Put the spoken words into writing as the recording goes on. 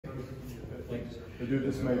Dude,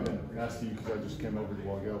 this may have been asked to you because I just came over a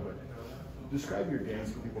while ago, but describe your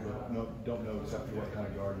games for people that don't know exactly what kind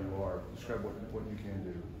of guard you are. Describe what you can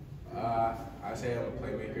do. I say I'm a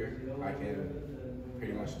playmaker. I can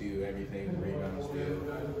pretty much do everything: rebound, steal,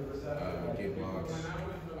 get blocks,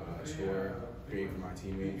 score, create for my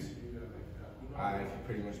teammates. I can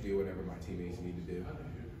pretty much do whatever my teammates need to do.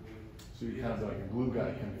 So you're kind of like a glue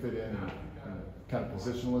guy, can fit in and kind of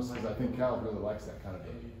positionless, because I think Cal really likes that kind of a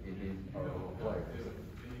player.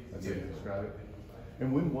 That's how you describe it.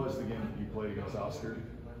 And when was the game that you played against Oscar?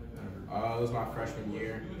 It was my freshman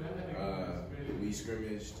year. We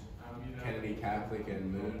scrimmaged Kennedy Catholic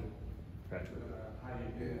and Moon. Graduated.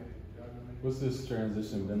 Yeah. What's this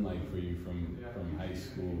transition been like for you from high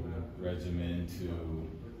school regimen to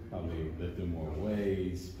probably lifting more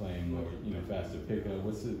weights, playing more, faster pickup?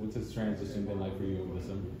 What's this transition been like for you over the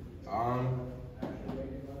summer?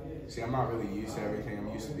 See, I'm not really used to everything. I'm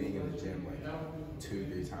used to being in the gym like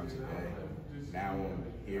 2-3 times a day. Now I'm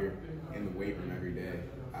here in the weight room every day.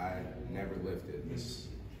 I never lifted.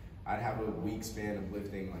 I'd have a week span of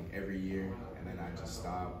lifting like every year, and then I just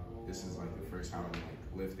stop. This is like the first time I'm like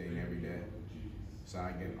lifting every day. So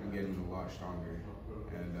I'm getting a lot stronger.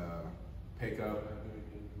 And pickup,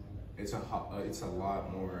 it's a lot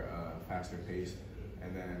more faster paced.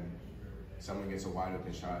 And then someone gets a wide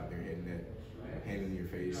open shot, they're hitting it, hand in your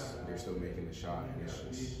face, they're still making the shot, and it's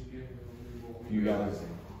just. You guys,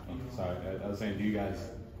 sorry, I was saying, do you guys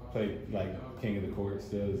play like King of the Court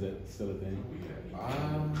still? Is that still a thing? I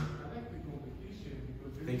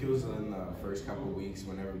think it was in the first couple of weeks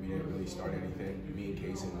whenever we didn't really start anything. Me and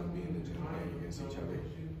Casey would be in the gym playing against each other.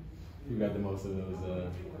 Who got the most of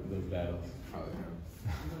those battles? Probably him.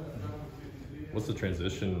 What's the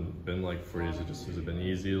transition been like for you? Has it been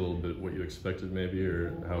easy, a little bit what you expected maybe,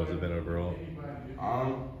 or how has it been overall?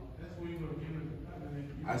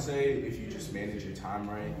 I say if you just manage your time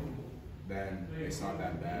right, then it's not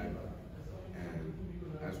that bad. And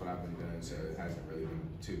that's what I've been doing, so it hasn't really been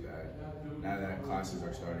too bad. Now that classes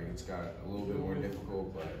are starting, it's got a little bit more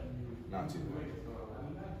difficult, but not too bad.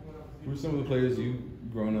 Who are some of the players you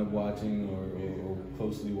grown up watching or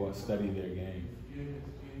closely study their game?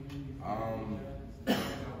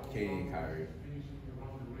 Katie and Kyrie.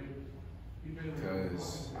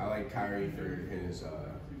 Because I like Kyrie for his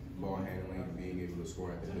ball handling, being able to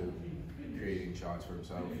score at the hoop, creating shots for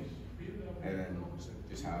himself, and then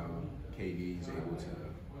just how KD is able to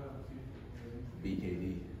beat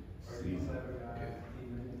KD. Yeah.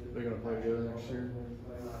 They're gonna play together next year.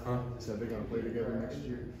 Huh? Said they're gonna play together next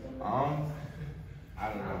year. I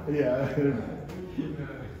don't know. Yeah.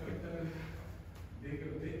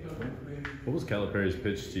 What was Calipari's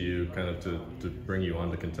pitch to you, kind of to bring you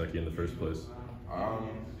on to Kentucky in the first place?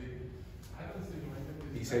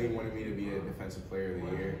 He said he wanted me to be a defensive player of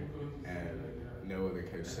the year, and no other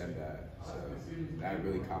coach said that. So that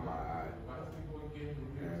really caught my eye.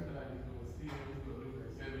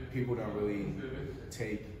 And people don't really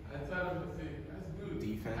take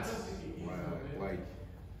defense like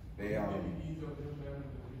they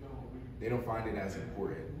don't find it as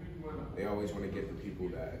important. They always want to get the people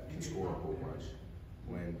that can score a whole bunch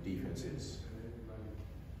when defense is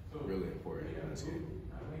really important in this game.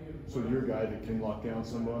 So you're a guy that can lock down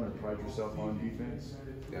someone or pride yourself on defense?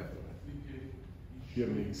 Definitely. Do you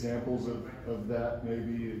have any examples of that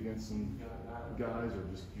maybe against some guys, or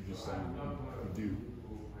just you just saying you do?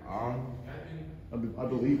 I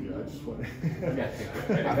believe you. I just want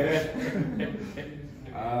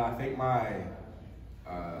I think my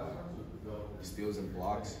steals and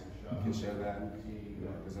blocks can show that,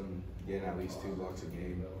 because I'm getting at least 2 blocks a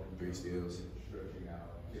game, 3 steals.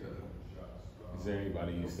 Is there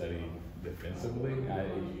anybody you study defensively?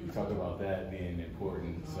 You talk about that being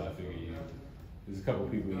important, so I figure there's a couple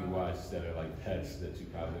people you watch that are like pets that you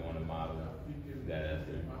probably want to model that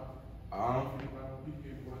after.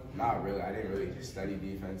 Not really. I didn't really study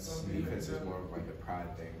defense. Defense is more of like a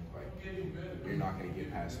pride thing. Like, you're not going to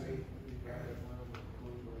get past me.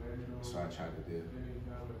 That's what I tried to do.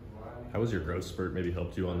 How has your growth spurt maybe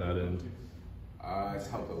helped you on that end? It's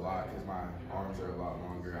helped a lot because my arms are a lot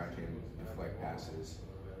longer. I can deflect passes,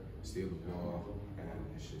 steal the ball, and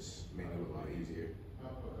it's just made it a lot easier.